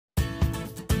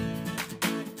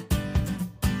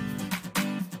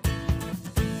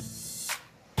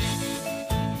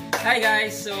Hi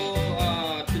guys, so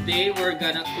today we're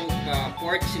gonna cook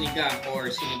pork sinigang or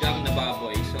sinigang na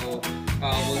baboy. So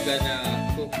we're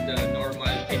gonna cook the normal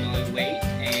Pinoy way,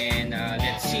 and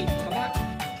let's see. Come on.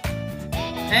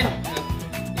 And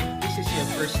if this is your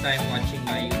first time watching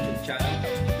my YouTube channel,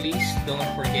 please don't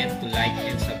forget to like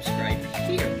and subscribe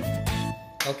here.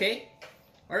 Okay?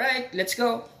 Alright, let's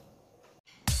go.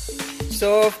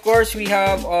 So of course we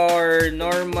have our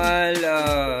normal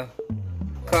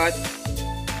cut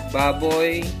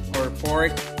baboy or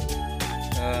pork,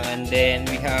 and then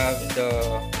we have the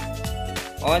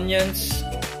onions,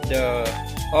 the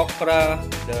okra,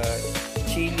 the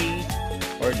chili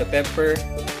or the pepper,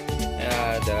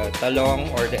 the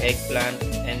talong or the eggplant,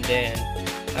 and then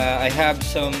I have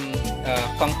some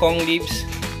kangkong leaves,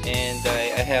 and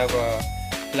I have a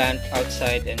plant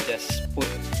outside and just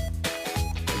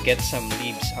get some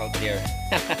leaves out there.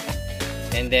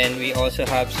 And then we also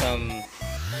have some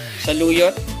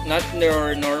saluyot, not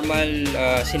your normal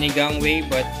sinigang way,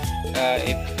 but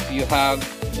if you have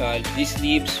these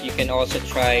leaves, you can also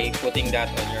try putting that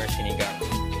on your sinigang.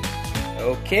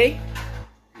 Okay,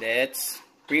 let's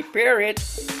prepare it.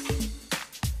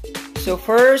 So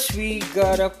first we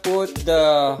gotta put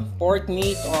the pork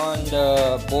meat on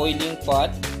the boiling pot,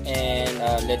 and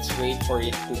let's wait for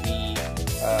it to be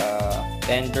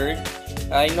tendered.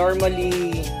 We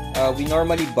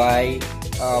normally buy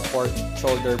pork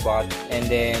shoulder butt, and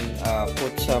then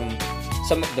put some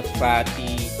of the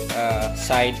fatty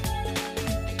side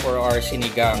for our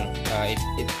sinigang.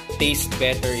 It tastes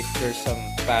better if there's some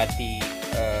fatty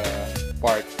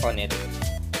part on it.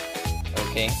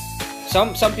 Okay,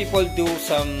 some people do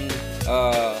some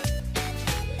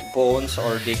bones,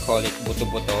 or they call it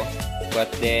buto-buto,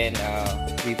 but then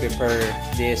we prepare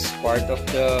this part of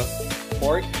the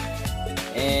pork.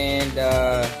 And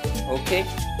okay,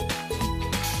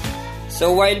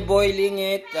 so while boiling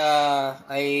it,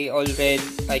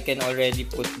 I can already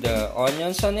put the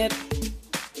onions on it,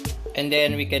 and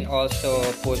then we can also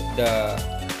put the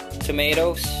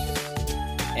tomatoes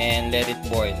and let it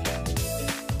boil.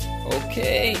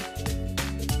 Okay,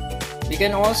 we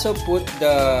can also put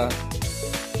the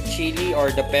chili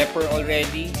or the pepper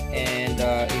already, and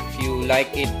if you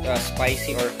like it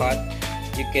spicy or hot,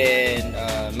 you can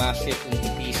mash it into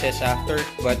pieces after.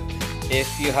 But if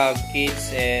you have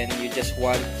kids and you just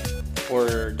want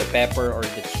for the pepper or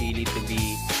the chili to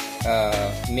be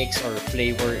mix or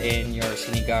flavor in your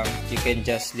sinigang, you can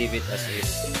just leave it as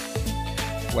is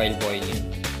while boiling.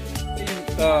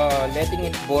 Letting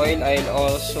it boil, I'll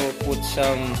also put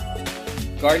some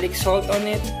garlic salt on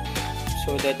it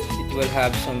so that it will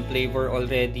have some flavor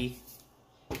already,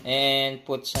 and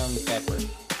put some pepper,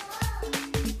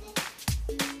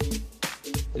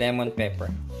 lemon pepper.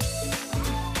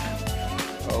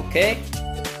 Okay,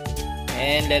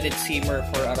 and let it simmer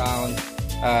for around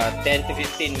 10 to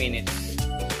 15 minutes.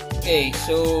 Okay,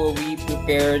 so we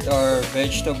prepared our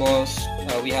vegetables.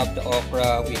 We have the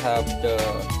okra, we have the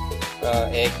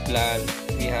eggplant,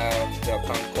 we have the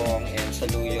kangkong and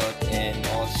saluyot, and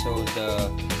also the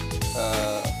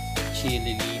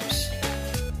chili leaves.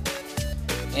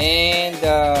 And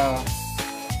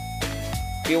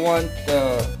if you want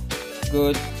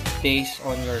good taste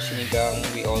on your sinigang,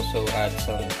 we also add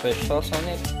some fish sauce on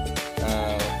it.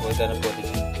 We're gonna put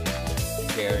it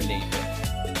there later.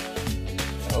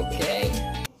 Okay,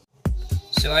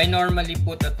 so I normally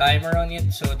put a timer on it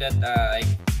so that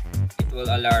it will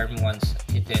alarm once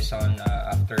it is on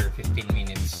after 15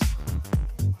 minutes.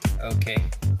 Okay.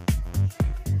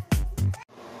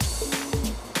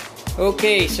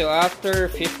 Okay, so after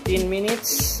 15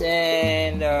 minutes,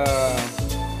 and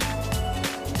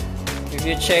if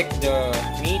you check the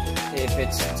meat, if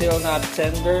it's still not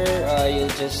tender, you'll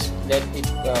just let it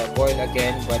boil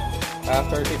again. But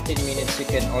after 15 minutes, you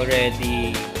can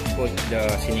already put the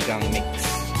sinigang mix.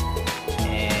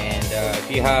 And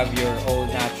if you have your own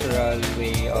natural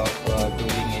way of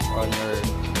doing it on your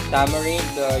tamarind,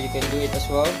 you can do it as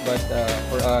well. But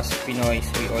for us Pinoys,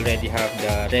 we already have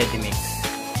the ready mix.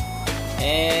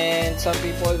 And some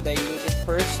people dilute it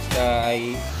first.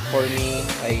 For me,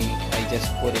 I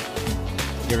just put it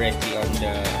directly on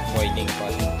the boiling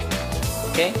pot.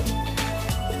 Okay.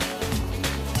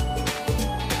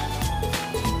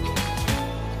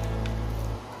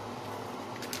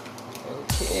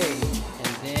 Okay,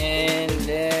 and then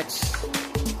let's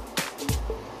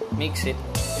mix it.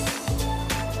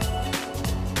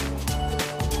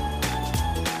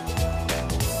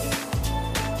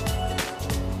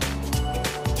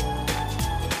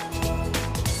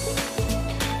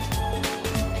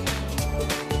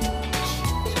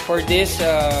 For this,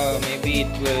 maybe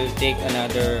it will take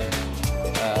another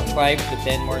 5 to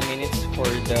 10 more minutes for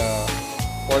the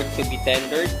pork to be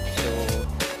tendered. So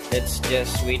let's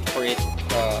just wait for it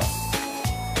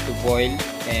to boil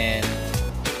and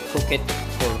cook it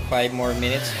for 5 more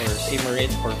minutes, or simmer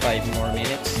it for 5 more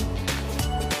minutes,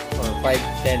 or 5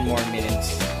 to 10 more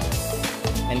minutes,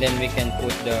 and then we can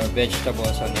put the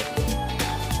vegetables on it.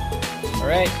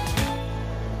 Alright.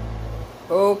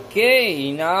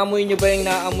 Okay, naamoy nyo ba yung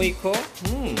naamoy ko?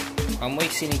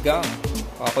 Amoy sinigang.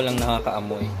 Ako lang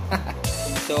nakakaamoy.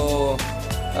 So,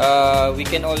 we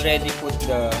can already put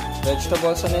the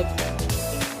vegetables on it.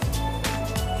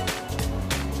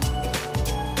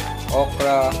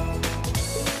 Okra.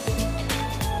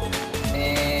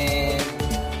 And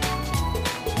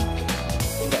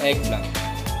the eggplant.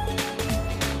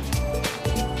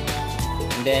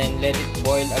 And then let it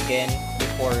boil again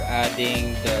before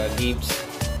adding the leaves.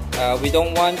 We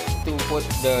don't want to put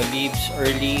the leaves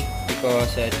early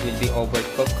because it will be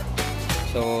overcooked.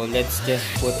 So let's just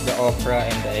put the okra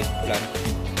and the eggplant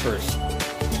first.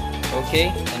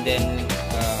 Okay, and then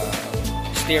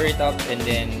stir it up and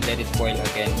then let it boil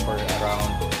again for around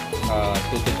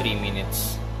 2 to 3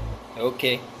 minutes.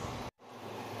 Okay.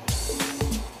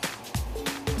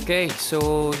 Okay,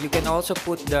 so you can also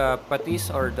put the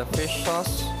patis or the fish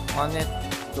sauce on it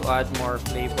to add more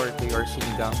flavor to your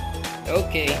sinigang.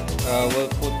 Okay,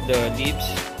 we'll put the leaves.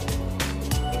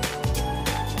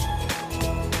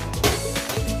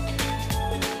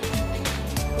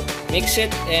 Mix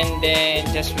it and then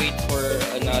just wait for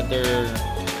another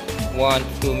 1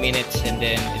 to 2 minutes, and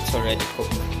then it's already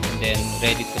cooked and then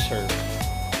ready to serve.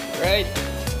 Alright.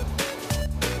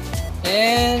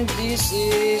 And this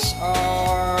is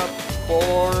our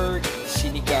pork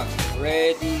sinigang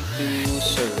ready to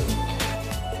serve.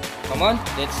 Come on,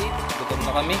 let's eat. Gutom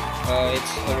na kami.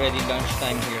 It's already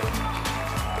lunchtime here.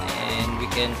 And we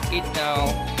can eat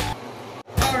now.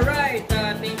 Alright,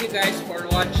 thank you guys for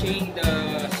watching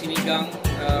the sinigang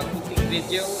cooking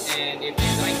video. And if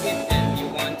you like it and you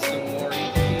want some more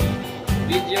cooking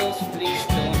videos, please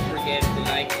don't forget to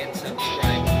like and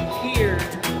subscribe here.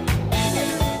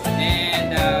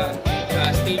 And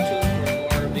stay tuned for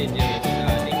more videos.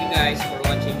 Thank you guys for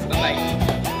watching. Bye-bye.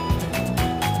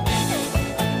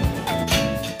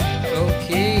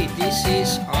 Okay, this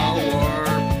is our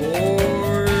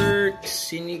pork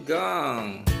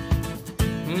sinigang.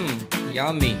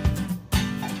 Yummy.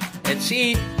 Let's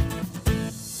eat.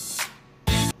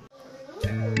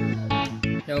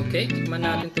 Okay, tikman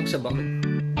natin itong sabaw.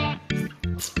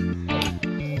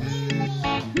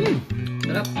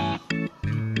 Sarap.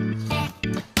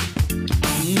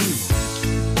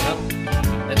 Sarap.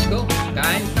 Let's go.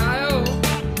 Kain tayo.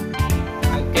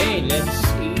 Okay, let's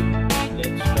eat.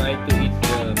 Let's try to eat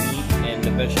the meat and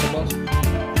the vegetables.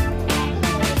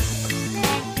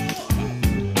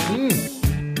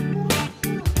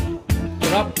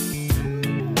 Sarap.